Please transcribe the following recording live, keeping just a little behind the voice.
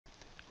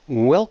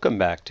Welcome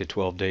back to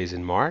 12 Days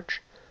in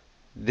March.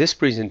 This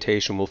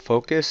presentation will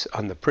focus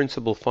on the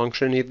principal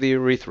function of the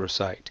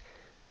erythrocyte,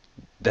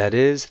 that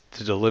is,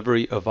 the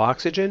delivery of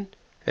oxygen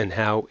and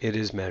how it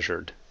is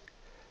measured.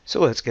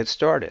 So let's get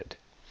started.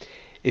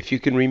 If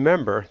you can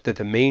remember that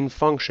the main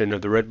function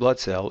of the red blood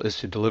cell is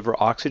to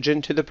deliver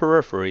oxygen to the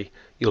periphery,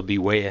 you'll be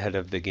way ahead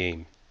of the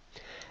game.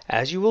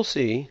 As you will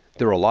see,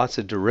 there are lots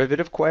of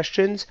derivative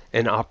questions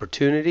and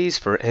opportunities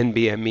for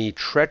NBME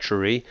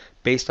treachery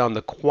based on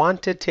the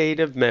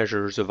quantitative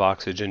measures of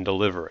oxygen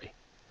delivery.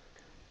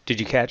 Did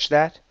you catch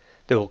that?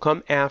 They will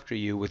come after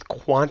you with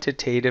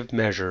quantitative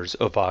measures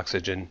of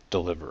oxygen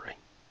delivery.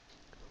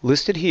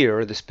 Listed here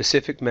are the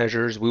specific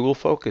measures we will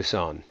focus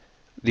on.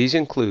 These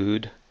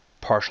include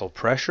partial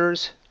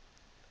pressures,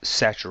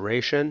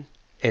 saturation,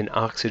 and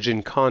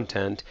oxygen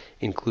content,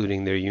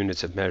 including their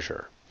units of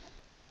measure.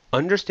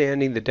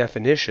 Understanding the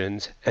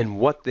definitions and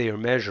what they are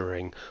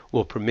measuring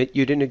will permit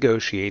you to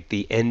negotiate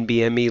the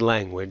NBME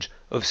language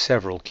of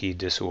several key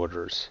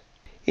disorders.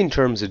 In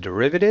terms of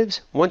derivatives,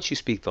 once you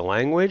speak the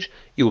language,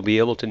 you will be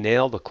able to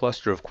nail the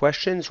cluster of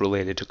questions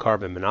related to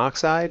carbon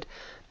monoxide,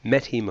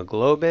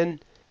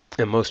 methemoglobin,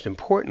 and most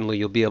importantly,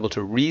 you'll be able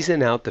to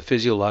reason out the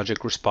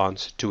physiologic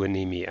response to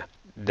anemia.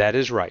 That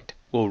is right.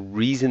 We'll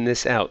reason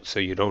this out so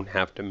you don't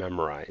have to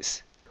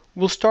memorize.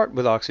 We'll start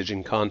with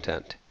oxygen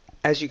content.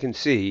 As you can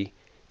see,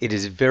 it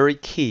is very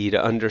key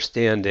to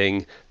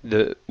understanding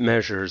the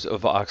measures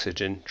of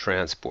oxygen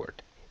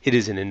transport. It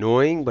is an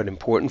annoying but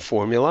important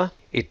formula.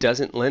 It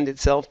doesn't lend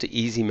itself to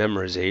easy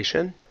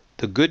memorization.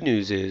 The good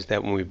news is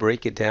that when we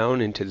break it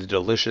down into the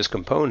delicious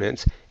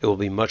components, it will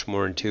be much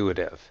more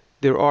intuitive.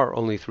 There are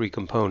only three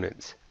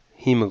components: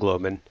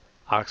 hemoglobin,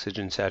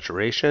 oxygen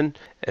saturation,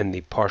 and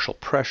the partial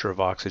pressure of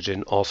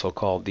oxygen, also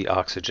called the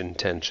oxygen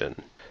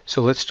tension.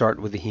 So let's start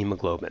with the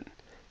hemoglobin.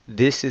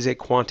 This is a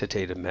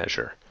quantitative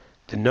measure.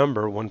 The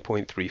number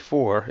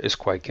 1.34 is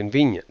quite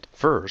convenient.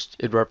 First,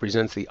 it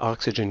represents the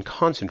oxygen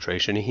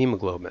concentration in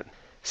hemoglobin.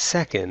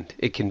 Second,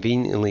 it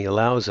conveniently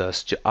allows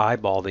us to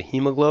eyeball the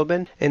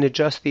hemoglobin and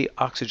adjust the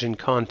oxygen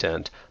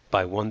content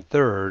by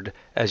 1/3,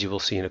 as you will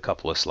see in a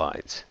couple of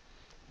slides.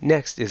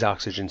 Next is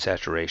oxygen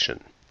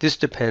saturation. This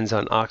depends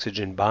on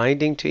oxygen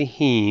binding to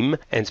heme,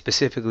 and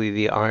specifically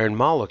the iron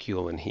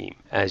molecule in heme.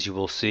 As you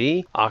will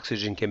see,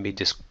 oxygen can be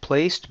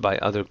displaced by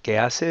other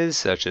gases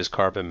such as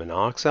carbon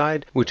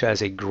monoxide, which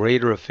has a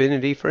greater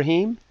affinity for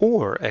heme,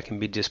 or it can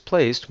be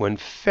displaced when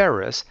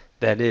ferrous,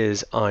 that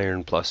is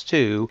iron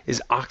 +2,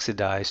 is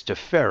oxidized to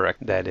ferric,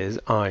 that is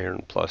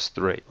iron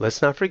 +3.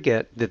 Let's not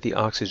forget that the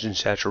oxygen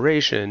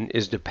saturation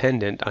is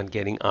dependent on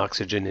getting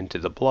oxygen into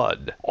the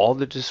blood. All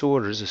the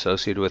disorders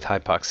associated with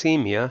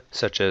hypoxemia,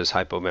 such as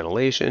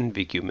hypoventilation,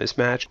 VQ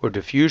mismatch, or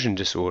diffusion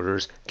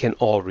disorders, can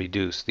all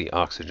reduce the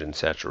oxygen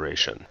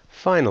saturation.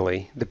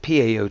 Finally, the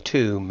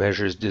PaO2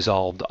 measures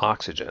dissolved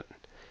oxygen.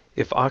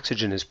 If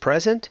oxygen is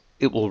present,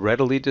 it will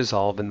readily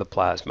dissolve in the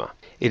plasma.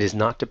 It is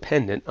not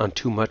dependent on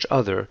too much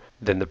other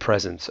than the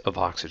presence of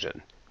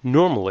oxygen.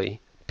 Normally,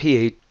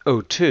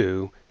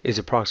 PaO2 is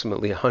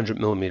approximately 100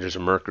 millimeters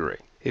of mercury.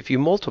 If you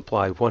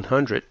multiply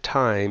 100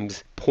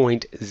 times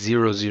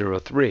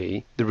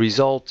 0.003, the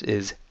result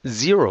is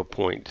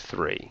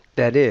 0.3.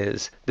 That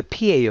is, the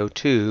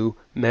PaO2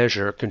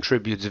 measure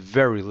contributes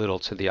very little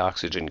to the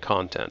oxygen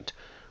content.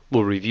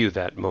 We'll review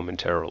that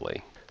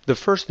momentarily. The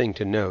first thing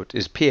to note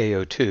is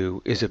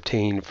PaO2 is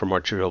obtained from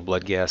arterial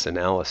blood gas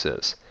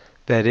analysis.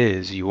 That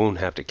is, you won't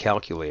have to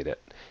calculate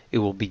it. It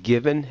will be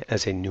given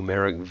as a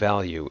numeric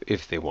value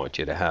if they want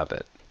you to have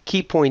it.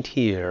 Key point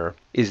here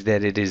is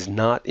that it is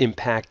not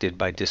impacted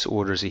by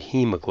disorders of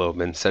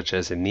hemoglobin such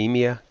as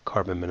anemia,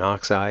 carbon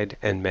monoxide,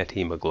 and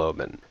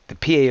methemoglobin. The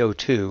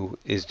PaO2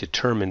 is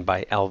determined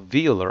by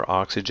alveolar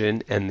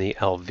oxygen and the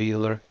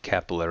alveolar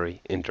capillary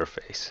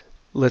interface.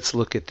 Let's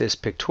look at this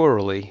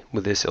pictorially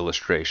with this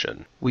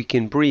illustration. We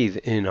can breathe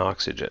in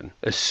oxygen.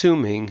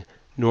 Assuming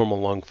normal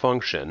lung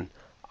function,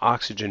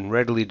 oxygen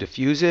readily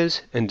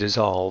diffuses and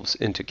dissolves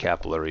into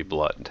capillary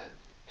blood.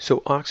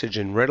 So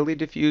oxygen readily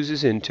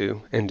diffuses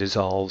into and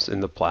dissolves in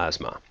the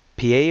plasma.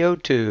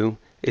 PaO2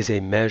 is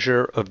a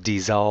measure of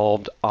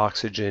dissolved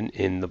oxygen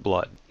in the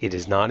blood. It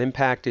is not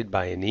impacted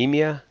by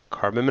anemia,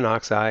 carbon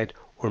monoxide,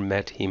 or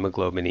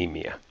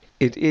methemoglobinemia.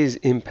 It is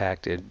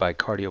impacted by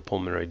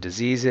cardiopulmonary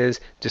diseases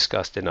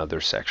discussed in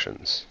other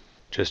sections.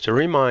 Just a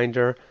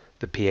reminder,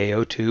 the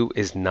PaO2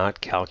 is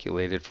not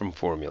calculated from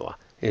formula.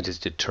 It is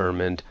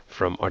determined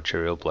from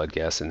arterial blood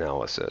gas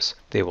analysis.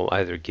 They will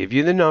either give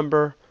you the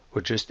number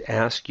or just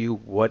ask you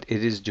what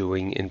it is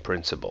doing in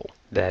principle.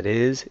 That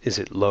is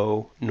it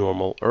low,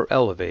 normal, or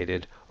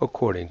elevated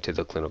according to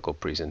the clinical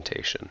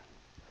presentation.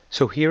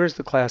 So here is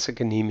the classic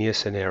anemia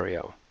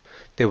scenario.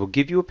 They will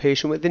give you a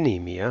patient with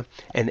anemia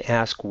and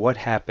ask what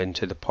happened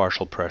to the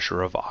partial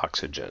pressure of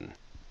oxygen.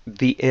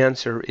 The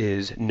answer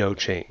is no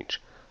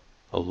change.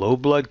 A low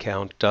blood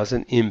count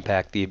doesn't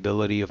impact the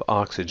ability of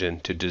oxygen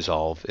to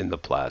dissolve in the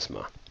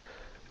plasma.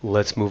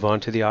 Let's move on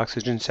to the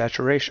oxygen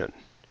saturation.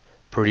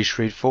 Pretty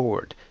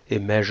straightforward.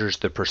 It measures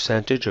the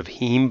percentage of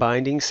heme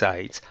binding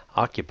sites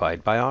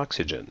occupied by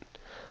oxygen.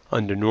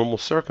 Under normal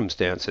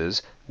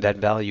circumstances, that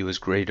value is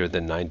greater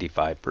than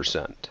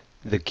 95%.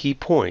 The key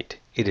point,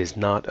 it is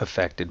not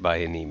affected by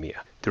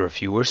anemia. There are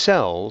fewer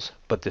cells,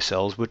 but the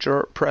cells which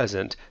are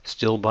present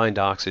still bind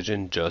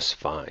oxygen just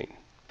fine.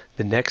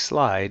 The next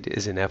slide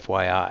is an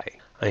FYI.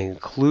 I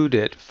include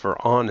it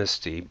for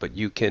honesty, but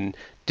you can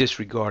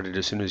disregard it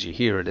as soon as you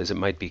hear it, as it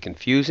might be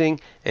confusing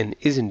and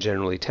isn't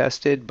generally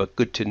tested, but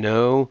good to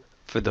know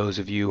for those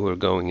of you who are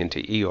going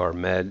into ER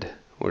med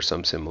or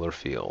some similar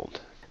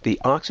field. The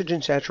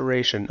oxygen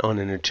saturation on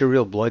an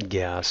arterial blood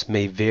gas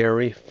may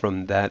vary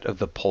from that of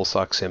the pulse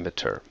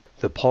oximeter.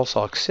 The pulse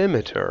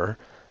oximeter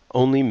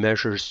only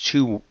measures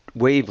 2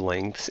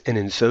 wavelengths, and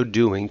in so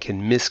doing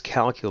can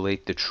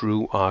miscalculate the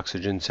true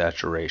oxygen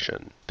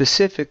saturation.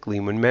 Specifically,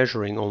 when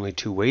measuring only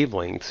 2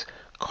 wavelengths,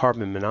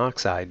 carbon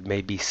monoxide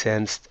may be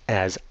sensed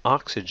as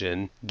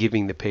oxygen,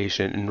 giving the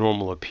patient a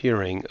normal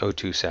appearing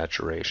O2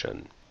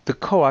 saturation. The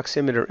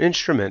co-oximeter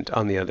instrument,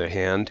 on the other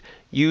hand,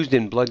 used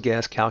in blood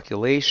gas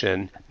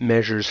calculation,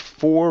 measures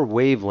 4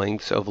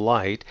 wavelengths of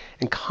light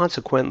and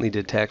consequently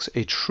detects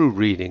a true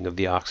reading of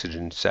the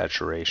oxygen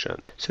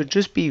saturation. So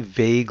just be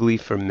vaguely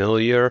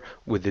familiar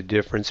with the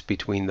difference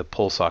between the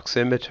pulse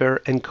oximeter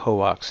and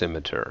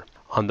co-oximeter.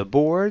 On the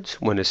boards,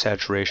 when a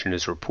saturation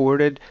is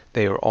reported,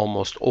 they are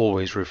almost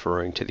always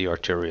referring to the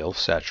arterial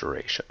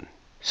saturation.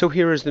 So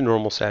here is the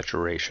normal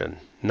saturation.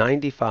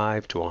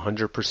 95 to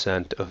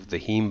 100% of the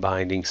heme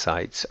binding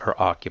sites are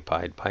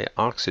occupied by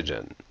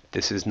oxygen.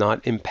 This is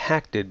not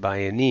impacted by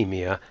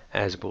anemia,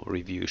 as we'll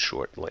review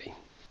shortly.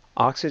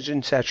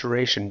 Oxygen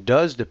saturation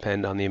does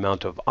depend on the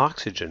amount of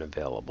oxygen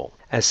available.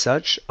 As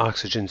such,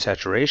 oxygen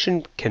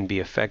saturation can be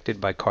affected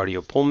by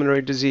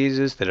cardiopulmonary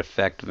diseases that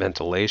affect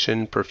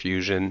ventilation,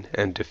 perfusion,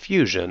 and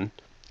diffusion,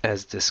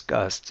 as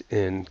discussed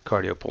in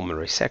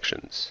cardiopulmonary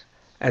sections.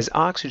 As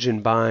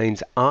oxygen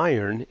binds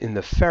iron in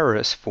the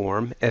ferrous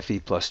form,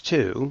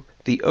 Fe+2,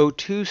 the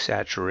O2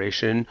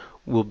 saturation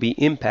will be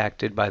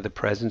impacted by the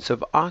presence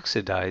of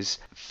oxidized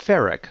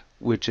ferric,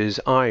 which is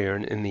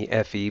iron in the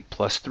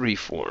Fe+3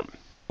 form.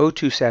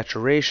 O2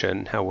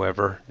 saturation,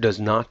 however,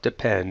 does not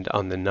depend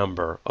on the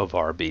number of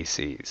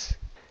RBCs.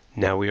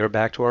 Now we are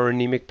back to our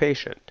anemic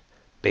patient.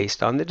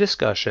 Based on the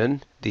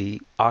discussion, the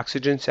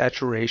oxygen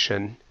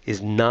saturation is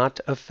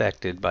not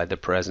affected by the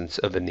presence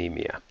of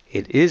anemia.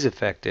 It is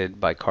affected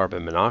by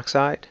carbon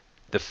monoxide,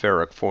 the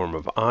ferric form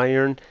of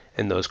iron,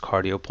 and those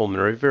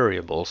cardiopulmonary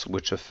variables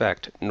which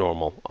affect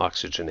normal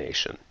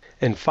oxygenation.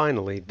 And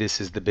finally,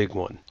 this is the big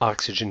one,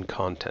 oxygen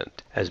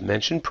content. As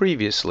mentioned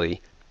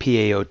previously,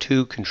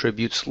 PaO2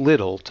 contributes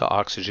little to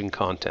oxygen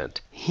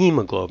content.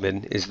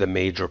 Hemoglobin is the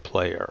major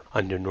player.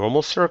 Under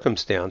normal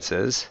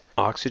circumstances,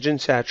 oxygen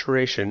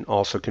saturation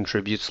also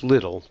contributes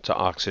little to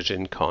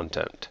oxygen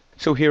content.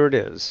 So here it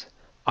is.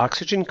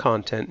 Oxygen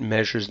content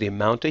measures the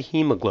amount of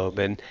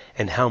hemoglobin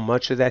and how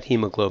much of that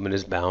hemoglobin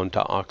is bound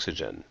to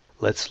oxygen.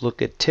 Let's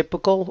look at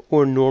typical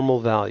or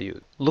normal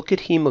value. Look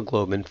at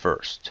hemoglobin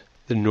first.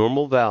 The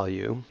normal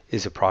value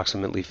is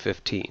approximately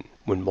 15.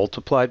 When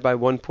multiplied by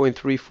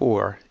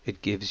 1.34,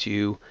 it gives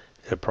you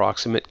an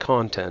approximate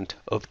content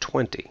of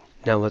 20.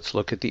 Now let's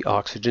look at the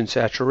oxygen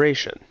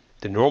saturation.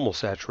 The normal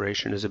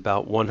saturation is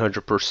about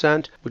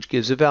 100%, which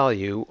gives a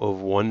value of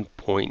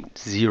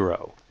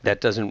 1.0.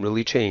 That doesn't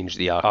really change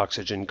the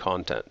oxygen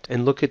content.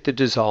 And look at the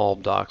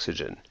dissolved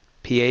oxygen.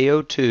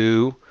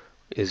 PaO2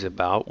 is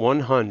about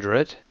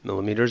 100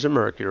 millimeters of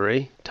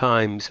mercury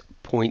times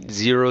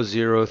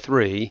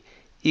 0.003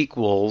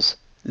 equals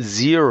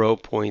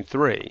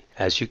 0.3.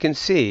 As you can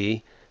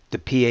see, the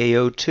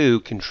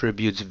PaO2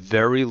 contributes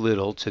very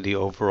little to the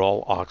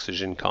overall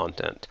oxygen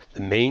content.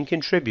 The main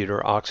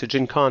contributor,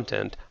 oxygen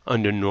content,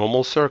 under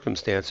normal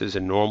circumstances,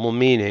 and normal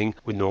meaning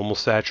with normal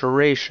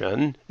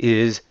saturation,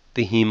 is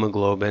the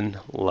hemoglobin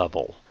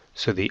level.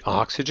 So the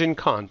oxygen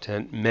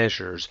content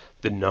measures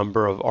the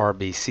number of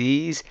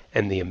RBCs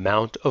and the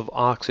amount of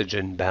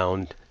oxygen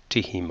bound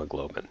to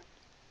hemoglobin.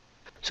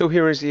 So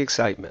here is the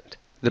excitement.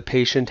 The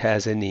patient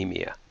has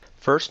anemia.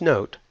 First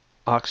note,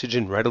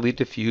 oxygen readily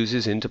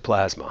diffuses into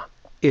plasma.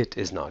 It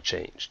is not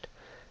changed.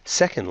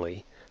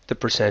 Secondly, the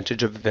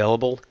percentage of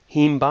available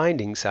heme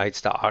binding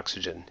sites to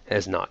oxygen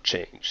has not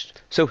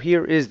changed. So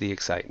here is the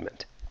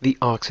excitement, the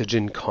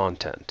oxygen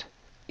content.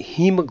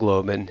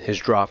 Hemoglobin has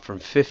dropped from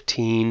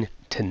 15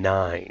 to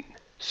 9.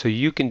 So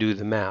you can do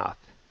the math.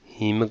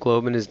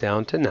 Hemoglobin is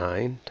down to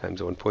 9 times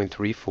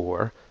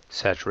 1.34.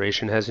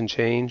 Saturation hasn't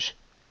changed.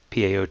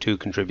 PaO2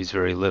 contributes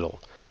very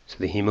little. So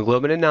the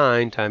hemoglobin at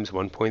 9 times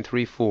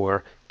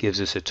 1.34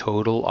 gives us a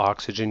total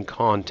oxygen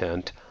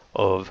content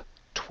of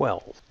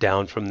 12,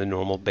 down from the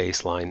normal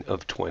baseline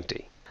of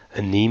 20.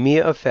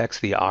 Anemia affects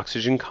the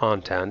oxygen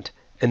content,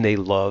 and they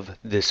love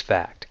this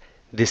fact.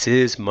 This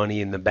is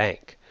money in the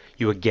bank.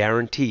 You are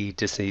guaranteed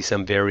to see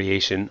some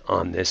variation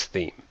on this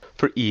theme.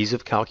 For ease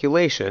of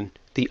calculation,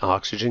 the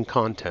oxygen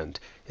content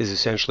is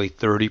essentially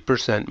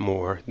 30%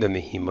 more than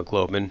the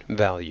hemoglobin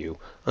value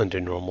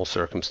under normal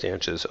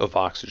circumstances of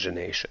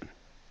oxygenation.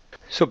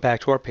 So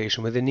back to our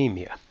patient with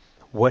anemia.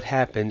 What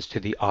happens to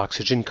the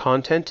oxygen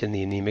content in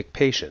the anemic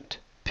patient?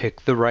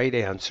 Pick the right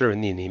answer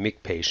in the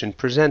anemic patient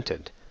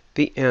presented.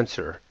 The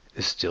answer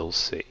is still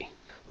C.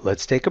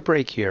 Let's take a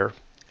break here,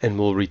 and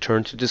we'll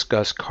return to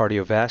discuss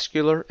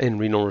cardiovascular and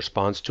renal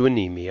response to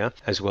anemia,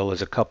 as well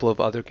as a couple of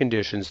other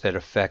conditions that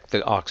affect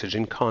the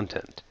oxygen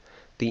content.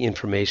 The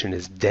information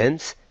is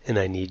dense, and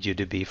I need you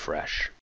to be fresh.